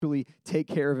actually take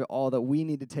care of it all, that we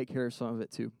need to take care of some of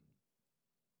it too.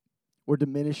 We're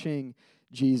diminishing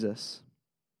Jesus.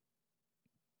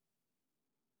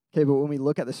 Okay, but when we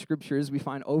look at the scriptures, we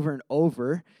find over and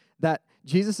over that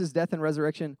Jesus' death and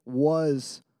resurrection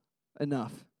was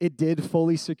enough. It did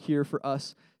fully secure for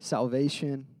us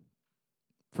salvation.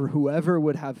 For whoever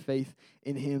would have faith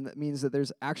in him, that means that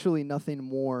there's actually nothing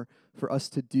more for us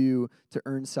to do to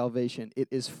earn salvation. It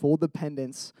is full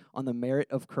dependence on the merit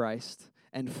of Christ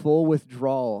and full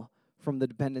withdrawal from the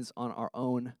dependence on our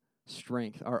own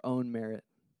strength, our own merit.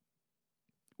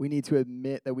 We need to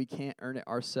admit that we can't earn it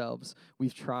ourselves.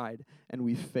 We've tried and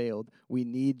we've failed. We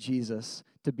need Jesus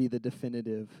to be the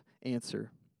definitive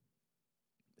answer.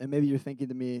 And maybe you're thinking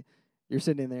to me, you're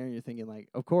sitting there and you're thinking like,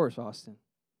 of course, Austin.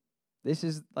 This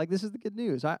is the good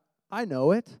news. I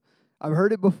know it. I've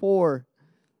heard it before.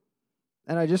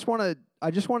 And I just want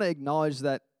to acknowledge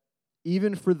that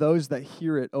even for those that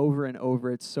hear it over and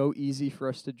over, it's so easy for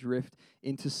us to drift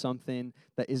into something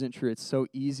that isn't true. It's so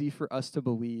easy for us to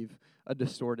believe a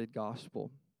distorted gospel.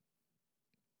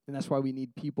 And that's why we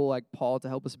need people like Paul to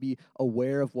help us be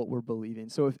aware of what we're believing.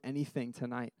 So if anything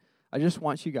tonight, I just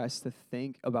want you guys to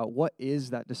think about what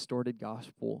is that distorted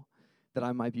gospel that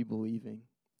I might be believing?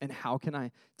 And how can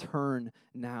I turn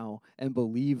now and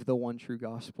believe the one true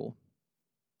gospel?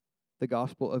 The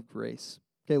gospel of grace.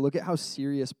 Okay, look at how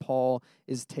serious Paul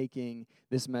is taking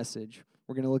this message.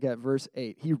 We're going to look at verse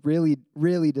 8. He really,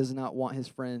 really does not want his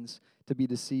friends to be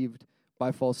deceived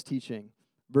by false teaching.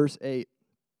 Verse 8.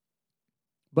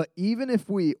 But even if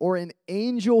we or an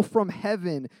angel from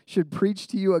heaven should preach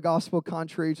to you a gospel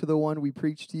contrary to the one we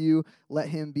preach to you, let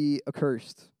him be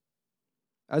accursed.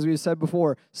 As we said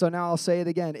before, so now I'll say it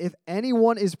again. If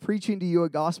anyone is preaching to you a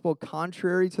gospel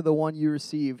contrary to the one you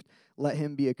received, let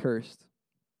him be accursed.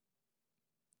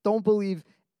 Don't believe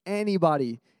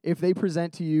anybody if they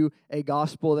present to you a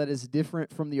gospel that is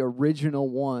different from the original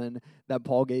one that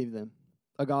Paul gave them,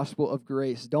 a gospel of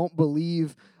grace. Don't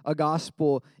believe a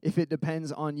gospel if it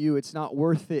depends on you. It's not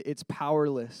worth it. It's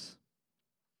powerless.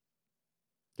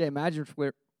 Okay,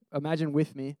 imagine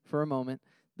with me for a moment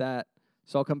that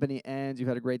Salt Company ends, you've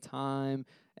had a great time,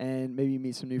 and maybe you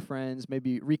meet some new friends,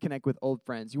 maybe reconnect with old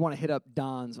friends. You want to hit up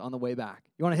Don's on the way back.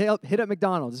 You want to hit up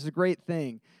McDonald's. This is a great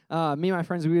thing. Me and my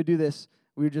friends, we would do this.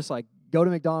 We would just like go to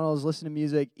McDonald's, listen to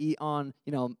music, eat on,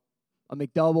 a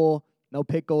McDouble, no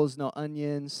pickles, no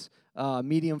onions,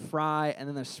 medium fry, and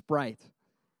then a Sprite.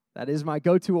 That is my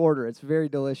go-to order. It's very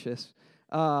delicious.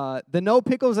 The no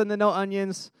pickles and the no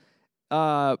onions,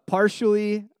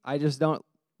 partially, I just don't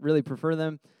really prefer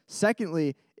them.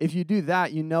 Secondly, if you do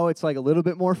that, it's like a little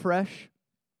bit more fresh.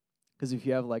 Because if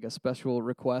you have like a special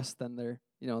request, then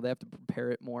they have to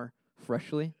prepare it more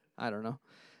freshly. I don't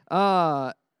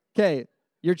know. Okay,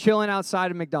 you're chilling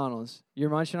outside of McDonald's. You're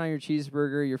munching on your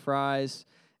cheeseburger, your fries,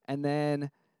 and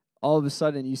then all of a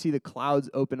sudden you see the clouds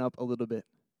open up a little bit.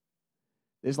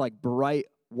 This like bright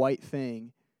white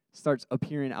thing starts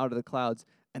appearing out of the clouds,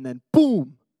 and then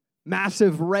boom!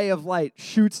 Massive ray of light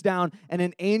shoots down, and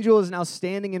an angel is now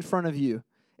standing in front of you.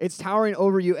 It's towering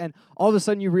over you, and all of a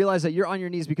sudden you realize that you're on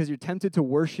your knees because you're tempted to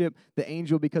worship the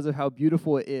angel because of how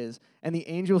beautiful it is. And the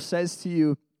angel says to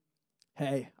you,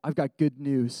 hey, I've got good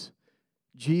news.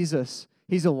 Jesus,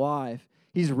 he's alive.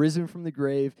 He's risen from the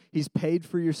grave. He's paid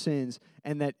for your sins,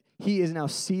 and that he is now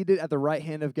seated at the right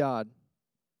hand of God.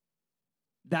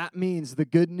 That means the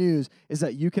good news is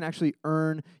that you can actually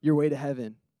earn your way to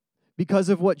heaven. Because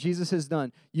of what Jesus has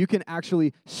done, you can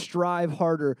actually strive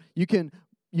harder. You can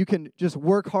just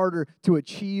work harder to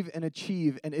achieve. And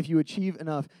if you achieve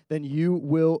enough, then you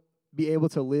will be able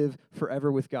to live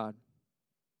forever with God.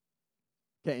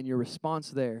 Okay, and your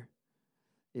response there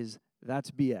is,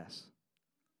 that's BS.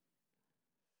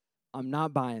 I'm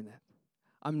not buying that.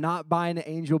 I'm not buying an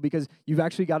angel because you've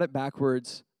actually got it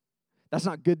backwards. That's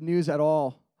not good news at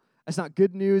all. That's not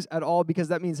good news at all because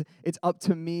that means it's up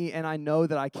to me and I know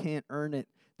that I can't earn it.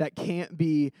 That can't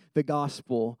be the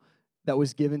gospel that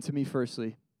was given to me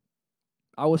firstly.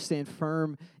 I will stand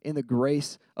firm in the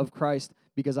grace of Christ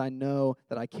because I know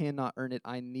that I cannot earn it.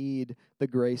 I need the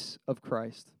grace of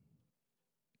Christ.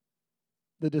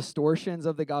 The distortions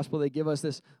of the gospel, they give us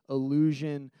this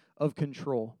illusion of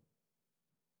control,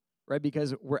 right?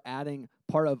 Because we're adding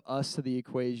part of us to the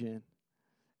equation.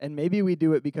 And maybe we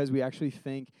do it because we actually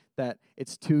think that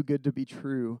it's too good to be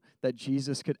true, that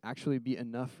Jesus could actually be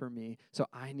enough for me, so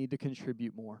I need to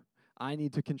contribute more. I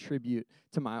need to contribute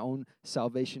to my own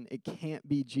salvation. It can't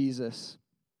be Jesus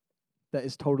that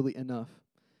is totally enough.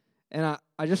 And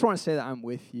I just want to say that I'm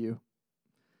with you.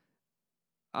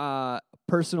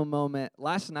 Personal moment.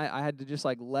 Last night, I had to just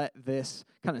let this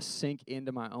kind of sink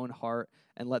into my own heart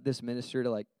and let this minister to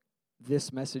like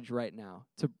this message right now,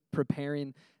 to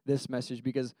preparing this message,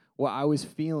 because what I was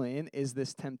feeling is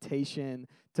this temptation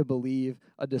to believe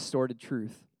a distorted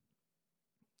truth.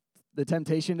 The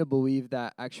temptation to believe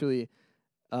that actually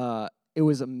it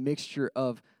was a mixture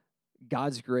of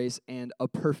God's grace and a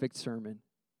perfect sermon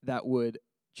that would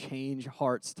change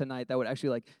hearts tonight, that would actually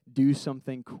like do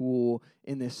something cool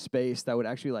in this space, that would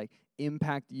actually like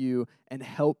impact you and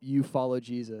help you follow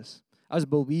Jesus. I was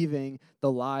believing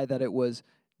the lie that it was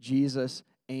Jesus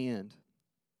and.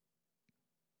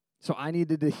 So I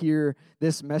needed to hear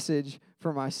this message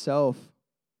for myself,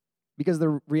 because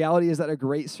the reality is that a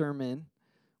great sermon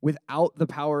without the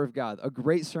power of God, a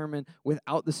great sermon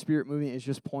without the Spirit moving, is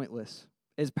just pointless,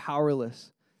 is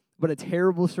powerless. But a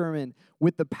terrible sermon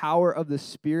with the power of the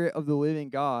Spirit of the living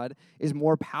God is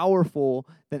more powerful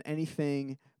than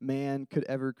anything man could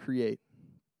ever create.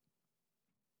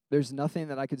 There's nothing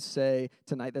that I could say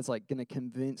tonight that's like going to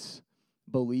convince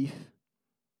belief.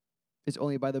 It's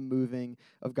only by the moving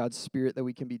of God's Spirit that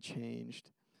we can be changed.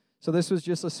 So this was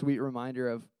just a sweet reminder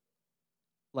of,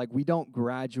 like, we don't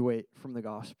graduate from the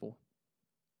gospel.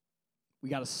 We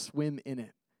got to swim in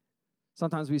it.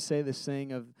 Sometimes we say this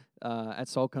thing of at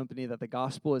Salt Company that the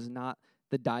gospel is not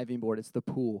the diving board, it's the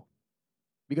pool.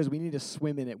 Because we need to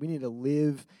swim in it. We need to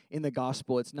live in the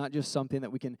gospel. It's not just something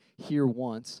that we can hear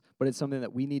once, but it's something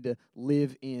that we need to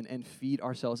live in and feed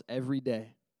ourselves every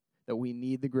day, that we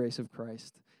need the grace of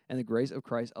Christ. And the grace of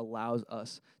Christ allows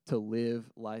us to live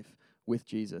life with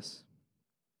Jesus.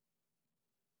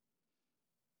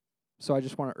 So I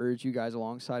just want to urge you guys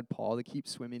alongside Paul to keep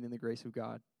swimming in the grace of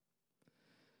God.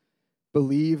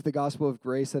 Believe the gospel of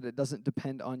grace, that it doesn't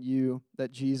depend on you,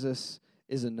 that Jesus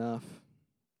is enough.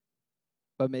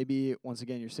 But maybe, once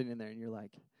again, you're sitting there and you're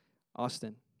like,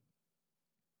 Austin,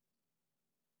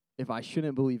 if I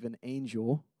shouldn't believe an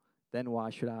angel, then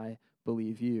why should I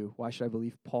believe you? Why should I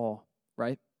believe Paul?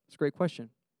 Right? It's a great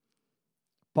question.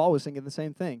 Paul was thinking the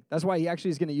same thing. That's why he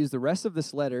actually is going to use the rest of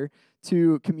this letter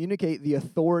to communicate the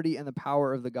authority and the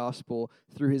power of the gospel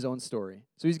through his own story.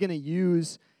 So he's going to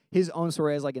use his own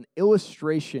story as like an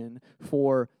illustration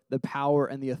for the power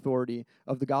and the authority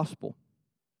of the gospel.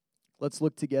 Let's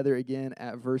look together again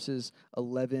at verses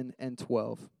 11 and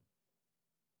 12.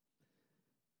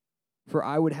 For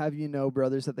I would have you know,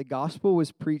 brothers, that the gospel that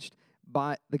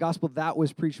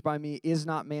was preached by me is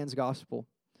not man's gospel.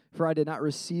 For I did not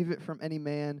receive it from any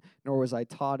man, nor was I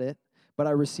taught it, but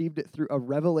I received it through a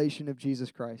revelation of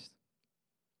Jesus Christ.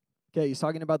 Okay, he's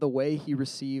talking about the way he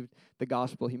received the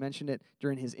gospel. He mentioned it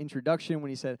during his introduction when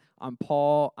he said, I'm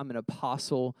Paul, I'm an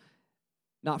apostle,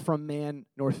 not from man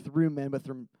nor through men, but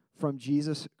from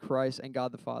Jesus Christ and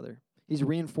God the Father. He's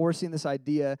reinforcing this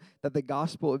idea that the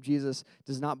gospel of Jesus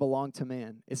does not belong to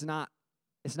man. It's not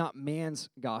man's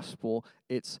gospel,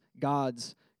 it's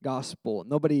God's gospel.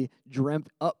 Nobody dreamt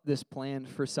up this plan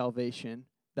for salvation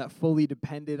that fully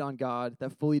depended on God,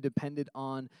 that fully depended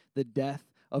on the death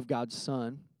of God's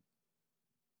Son.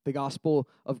 The gospel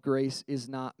of grace is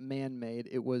not man-made,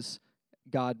 it was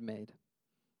God-made.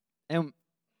 And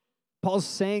Paul's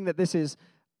saying that this is,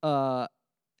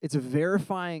 it's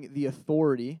verifying the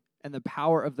authority and the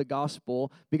power of the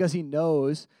gospel, because he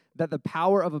knows that the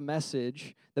power of a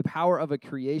message, the power of a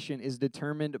creation, is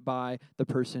determined by the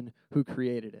person who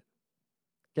created it.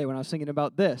 Okay, when I was thinking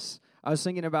about this, I was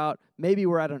thinking about maybe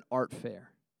we're at an art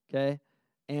fair, okay?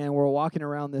 And we're walking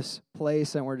around this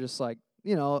place and we're just like,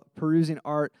 perusing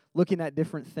art, looking at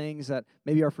different things that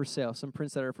maybe are for sale, some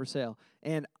prints that are for sale.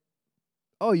 And,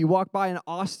 you walk by and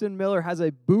Austin Miller has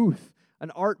a booth,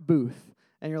 an art booth.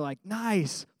 And you're like,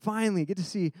 nice, finally, get to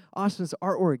see Austin's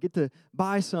artwork, get to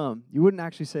buy some. You wouldn't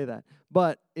actually say that,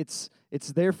 but it's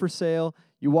there for sale.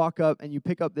 You walk up and you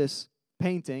pick up this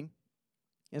painting.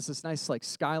 It's this nice like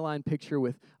skyline picture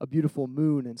with a beautiful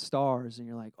moon and stars, and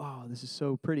you're like, oh, this is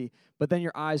so pretty. But then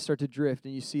your eyes start to drift,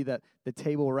 and you see that the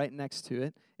table right next to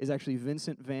it is actually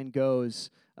Vincent van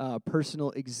Gogh's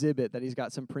personal exhibit that he's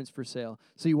got some prints for sale.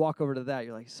 So you walk over to that.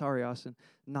 You're like, sorry, Austin,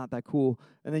 not that cool.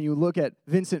 And then you look at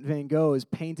Vincent van Gogh's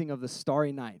painting of the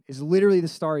Starry Night. It's literally the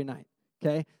Starry Night,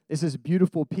 okay? It's this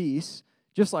beautiful piece,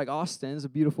 just like Austin's a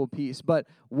beautiful piece. But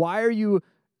why are you're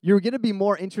going to be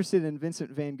more interested in Vincent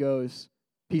van Gogh's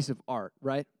piece of art,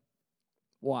 right?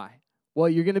 Why? Well,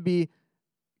 you're going to be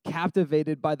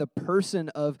captivated by the person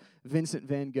of Vincent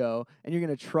van Gogh, and you're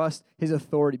going to trust his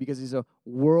authority because he's a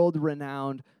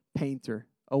world-renowned painter,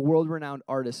 a world-renowned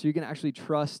artist. So you're going to actually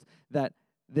trust that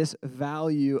this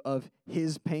value of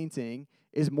his painting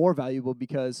is more valuable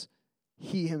because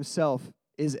he himself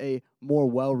is a more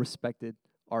well-respected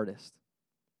artist.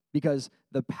 Because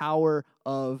the power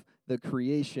of the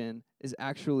creation is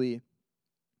actually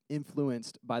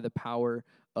influenced by the power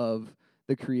of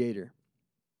the Creator.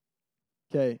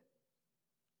 Okay.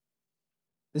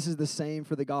 This is the same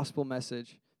for the gospel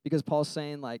message, because Paul's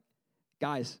saying, like,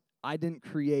 guys, I didn't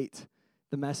create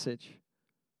the message.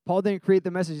 Paul didn't create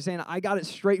the message. He's saying, I got it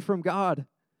straight from God.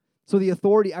 So the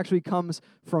authority actually comes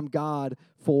from God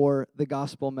for the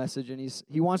gospel message, and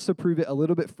he wants to prove it a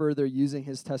little bit further using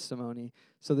his testimony.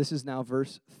 So this is now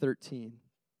verse 13.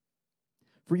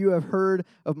 For you have heard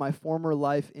of my former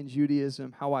life in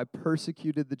Judaism, how I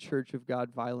persecuted the church of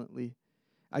God violently.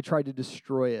 I tried to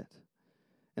destroy it.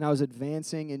 And I was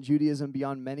advancing in Judaism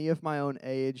beyond many of my own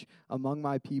age among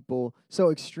my people.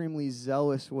 So extremely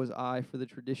zealous was I for the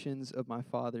traditions of my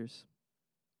fathers.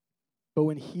 But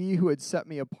when he who had set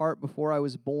me apart before I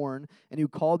was born and who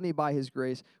called me by his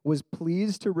grace was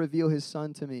pleased to reveal his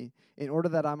Son to me in order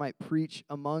that I might preach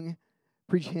him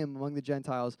among the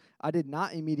Gentiles, I did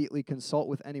not immediately consult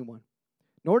with anyone.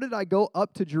 Nor did I go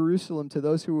up to Jerusalem to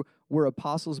those who were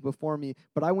apostles before me,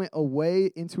 but I went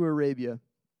away into Arabia.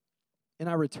 And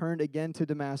I returned again to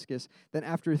Damascus. Then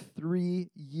after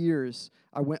 3 years,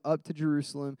 I went up to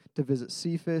Jerusalem to visit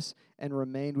Cephas and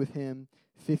remained with him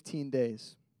 15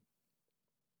 days.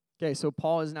 Okay, so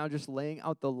Paul is now just laying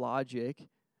out the logic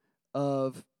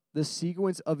of the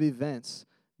sequence of events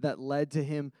that led to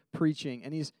him preaching.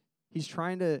 And he's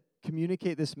trying to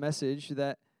communicate this message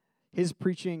that his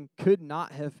preaching could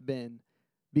not have been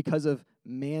because of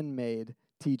man-made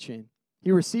teaching.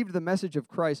 He received the message of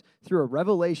Christ through a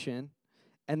revelation,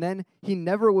 and then he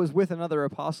never was with another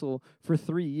apostle for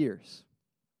 3 years.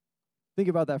 Think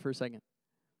about that for a second.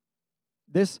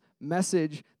 This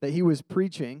message that he was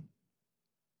preaching,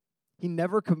 he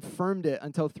never confirmed it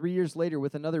until 3 years later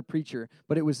with another preacher,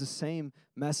 but it was the same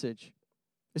message.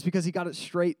 It's because he got it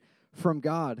straight from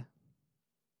God.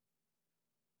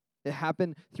 It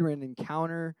happened through an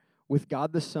encounter with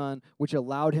God the Son, which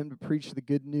allowed him to preach the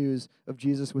good news of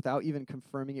Jesus without even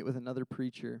confirming it with another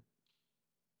preacher.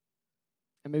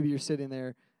 And maybe you're sitting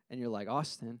there and you're like,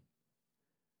 Austin,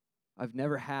 I've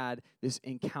never had this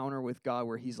encounter with God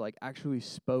where he's like actually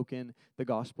spoken the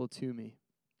gospel to me.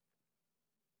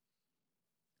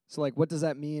 So like, what does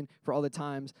that mean for all the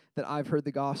times that I've heard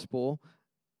the gospel?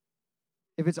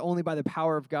 If it's only by the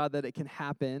power of God that it can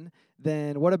happen,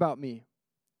 then what about me?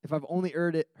 If I've only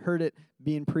heard it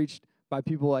being preached by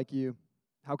people like you,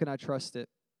 how can I trust it?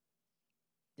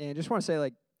 And I just want to say,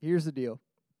 like, here's the deal.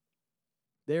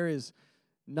 There is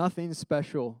nothing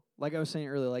special, like I was saying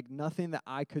earlier, like nothing that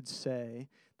I could say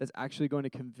that's actually going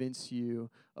to convince you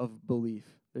of belief.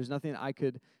 There's nothing I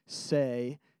could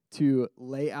say to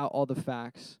lay out all the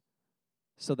facts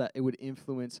so that it would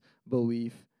influence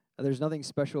belief. There's nothing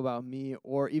special about me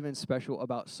or even special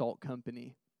about Salt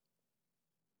Company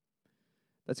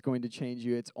that's going to change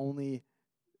you. It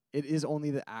is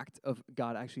only the act of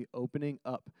God actually opening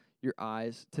up your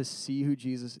eyes to see who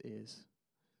Jesus is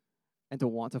and to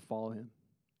want to follow him.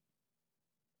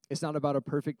 It's not about a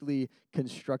perfectly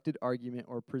constructed argument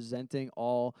or presenting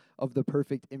all of the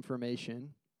perfect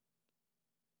information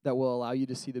that will allow you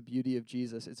to see the beauty of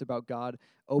Jesus. It's about God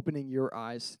opening your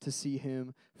eyes to see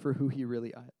him for who he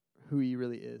really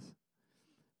is.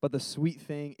 But the sweet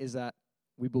thing is that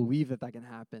we believe that can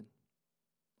happen.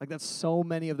 Like, that's so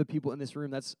many of the people in this room.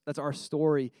 That's our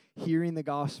story, hearing the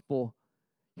gospel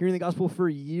for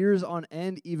years on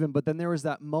end even. But then there was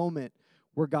that moment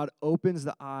where God opens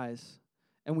the eyes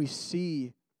and we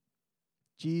see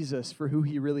Jesus for who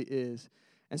he really is.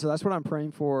 And so that's what I'm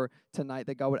praying for tonight,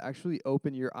 that God would actually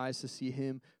open your eyes to see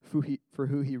him for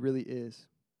who he really is.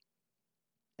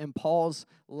 And Paul's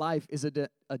life is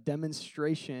a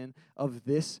demonstration of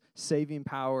this saving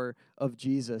power of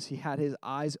Jesus. He had his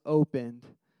eyes opened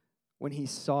when he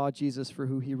saw Jesus for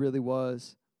who he really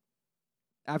was.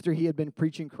 After he had been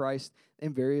preaching Christ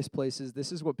in various places,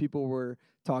 this is what people were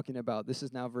talking about. This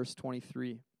is now verse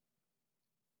 23.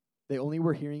 They only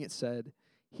were hearing it said,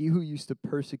 "He who used to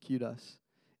persecute us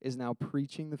is now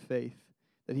preaching the faith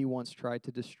that he once tried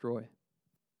to destroy."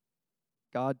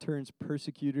 God turns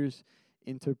persecutors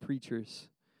into preachers.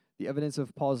 The evidence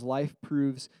of Paul's life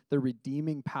proves the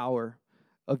redeeming power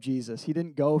of Jesus. He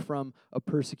didn't go from a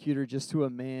persecutor just to a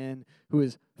man who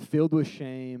is filled with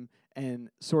shame and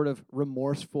sort of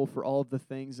remorseful for all of the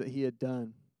things that he had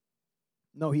done.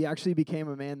 No, he actually became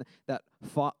a man that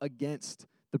fought against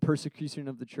the persecution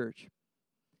of the church.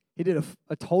 He did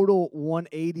a total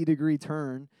 180-degree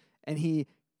turn, and he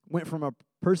went from a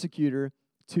persecutor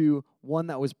to one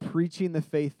that was preaching the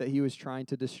faith that he was trying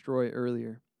to destroy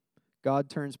earlier. God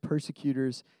turns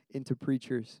persecutors into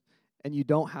preachers. And you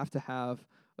don't have to have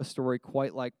a story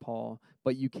quite like Paul,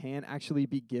 but you can actually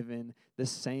be given the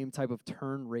same type of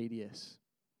turn radius.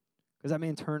 Because that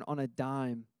man turned on a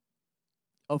dime,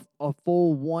 a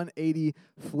full 180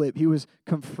 flip. He was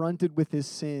confronted with his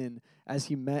sin as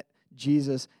he met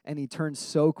Jesus, and he turned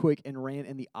so quick and ran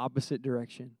in the opposite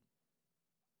direction.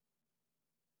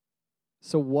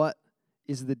 So what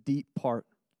is the deep part?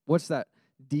 What's that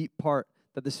deep part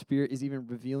that the Spirit is even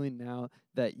revealing now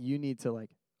that you need to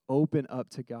open up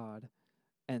to God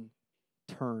and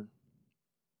turn?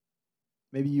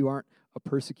 Maybe you aren't a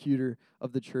persecutor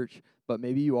of the church, but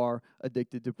maybe you are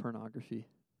addicted to pornography.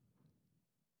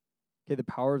 Okay, the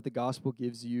power of the gospel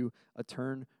gives you a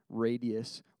turn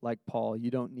radius like Paul.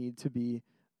 You don't need to be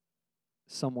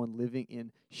someone living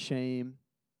in shame,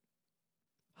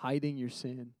 hiding your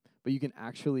sin, but you can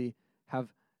actually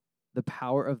have the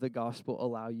power of the gospel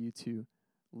allow you to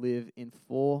live in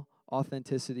full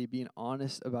authenticity, being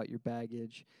honest about your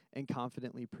baggage, and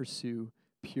confidently pursue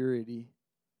purity.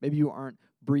 Maybe you aren't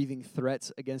breathing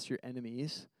threats against your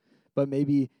enemies, but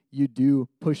maybe you do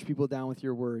push people down with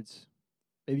your words.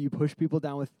 Maybe you push people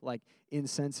down with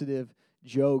insensitive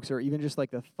jokes or even just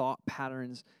the thought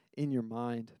patterns in your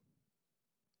mind.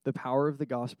 The power of the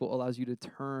gospel allows you to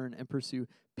turn and pursue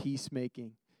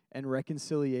peacemaking and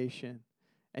reconciliation.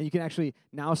 And you can actually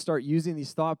now start using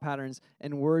these thought patterns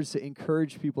and words to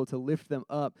encourage people, to lift them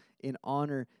up in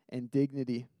honor and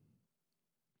dignity.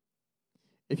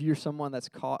 If you're someone that's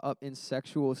caught up in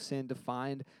sexual sin,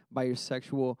 defined by your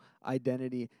sexual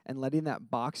identity, and letting that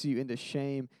box you into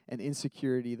shame and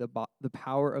insecurity, the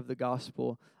power of the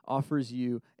gospel offers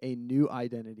you a new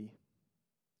identity.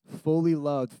 Fully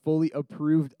loved, fully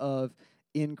approved of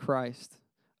in Christ.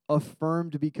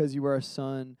 Affirmed because you are a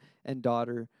son and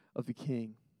daughter of the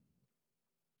King.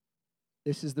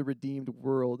 This is the redeemed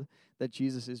world that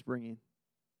Jesus is bringing.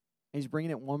 And he's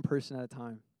bringing it one person at a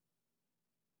time.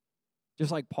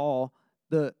 Just like Paul,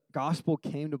 the gospel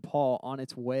came to Paul on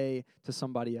its way to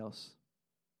somebody else.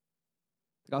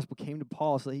 The gospel came to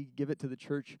Paul so that he could give it to the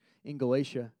church in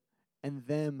Galatia, and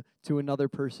them to another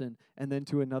person, and then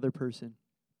to another person.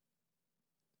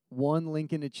 One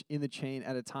link in the chain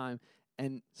at a time,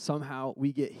 and somehow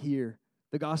we get here.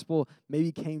 The gospel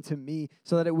maybe came to me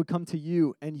so that it would come to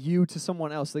you, and you to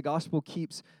someone else. The gospel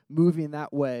keeps moving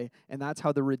that way, and that's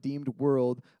how the redeemed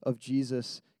world of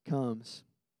Jesus comes.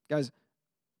 Guys,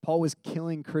 Paul was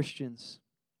killing Christians.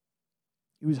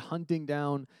 He was hunting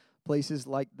down places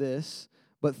like this,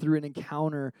 but through an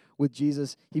encounter with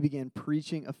Jesus, he began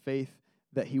preaching a faith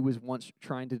that he was once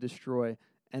trying to destroy.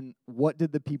 And what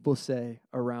did the people say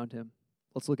around him?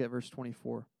 Let's look at verse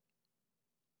 24.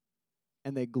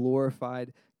 And they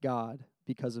glorified God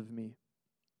because of me.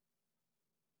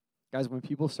 Guys, when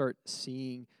people start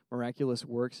seeing miraculous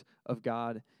works of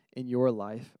God in your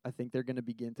life, I think they're going to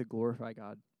begin to glorify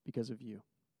God because of you.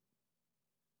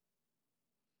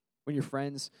 When your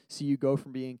friends see you go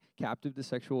from being captive to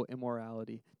sexual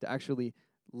immorality to actually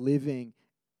living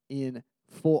in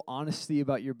full honesty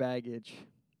about your baggage,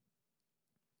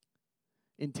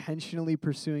 intentionally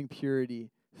pursuing purity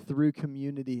through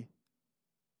community,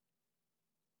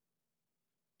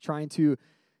 trying to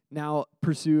now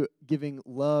pursue giving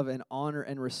love and honor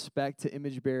and respect to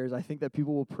image bearers, I think that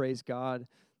people will praise God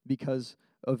because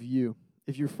of you.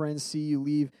 If your friends see you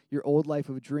leave your old life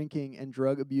of drinking and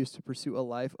drug abuse to pursue a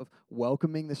life of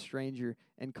welcoming the stranger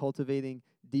and cultivating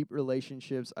deep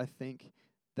relationships, I think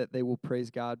that they will praise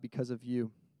God because of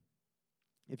you.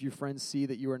 If your friends see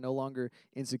that you are no longer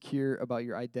insecure about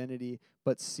your identity,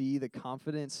 but see the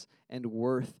confidence and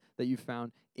worth that you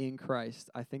found in Christ,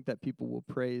 I think that people will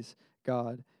praise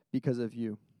God because of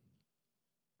you.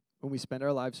 When we spend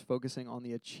our lives focusing on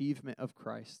the achievement of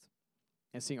Christ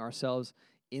and seeing ourselves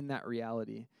in that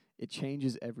reality, it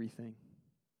changes everything.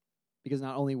 Because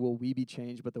not only will we be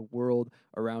changed, but the world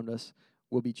around us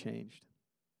will be changed.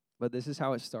 But this is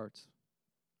how it starts.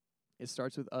 It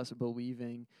starts with us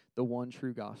believing the one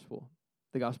true gospel,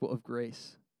 the gospel of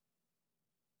grace.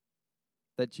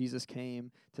 That Jesus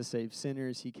came to save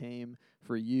sinners. He came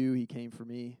for you. He came for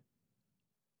me.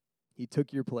 He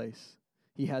took your place.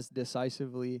 He has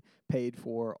decisively paid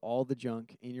for all the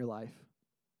junk in your life.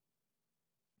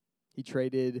 He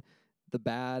traded the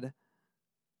bad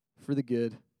for the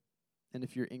good. And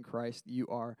if you're in Christ, you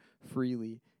are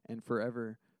freely and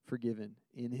forever forgiven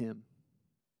in Him.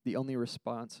 The only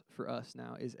response for us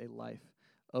now is a life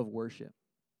of worship,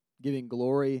 giving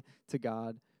glory to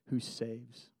God who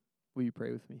saves. Will you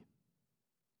pray with me?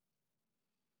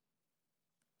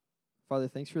 Father,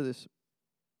 thanks for this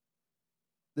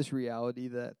reality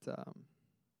that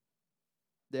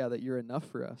that you're enough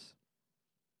for us.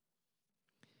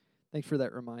 Thanks for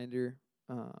that reminder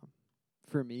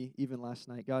for me, even last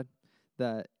night, God,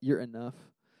 that you're enough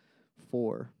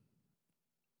for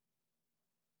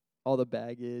all the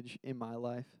baggage in my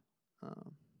life.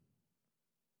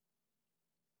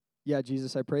 Yeah,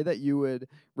 Jesus, I pray that you would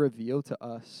reveal to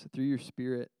us through your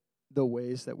Spirit the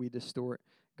ways that we distort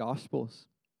gospels.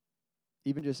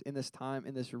 Even just in this time,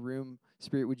 in this room,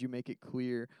 Spirit, would you make it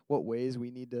clear what ways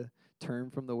we need to turn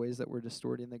from the ways that we're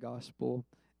distorting the gospel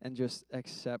and just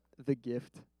accept the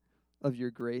gift of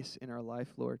your grace in our life,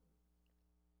 Lord.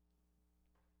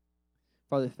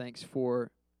 Father, thanks for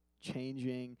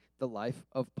changing the life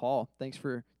of Paul. Thanks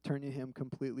for turning him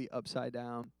completely upside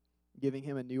down, giving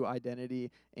him a new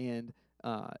identity, and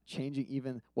changing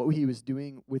even what he was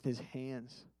doing with his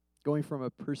hands, going from a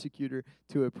persecutor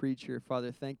to a preacher.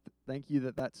 Father, thank you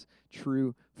that that's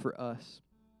true for us.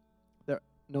 That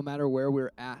no matter where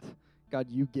we're at, God,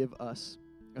 you give us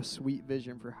a sweet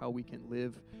vision for how we can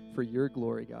live for your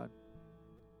glory, God.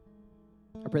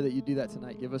 I pray that you do that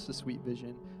tonight. Give us a sweet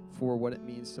vision for what it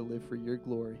means to live for your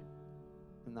glory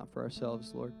and not for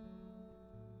ourselves, Lord.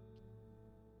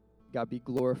 God, be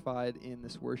glorified in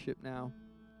this worship now.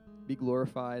 Be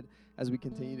glorified as we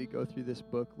continue to go through this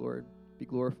book, Lord. Be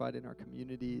glorified in our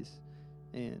communities.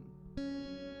 And,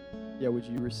 yeah, would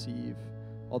you receive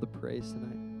all the praise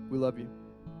tonight? We love you.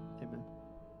 Amen.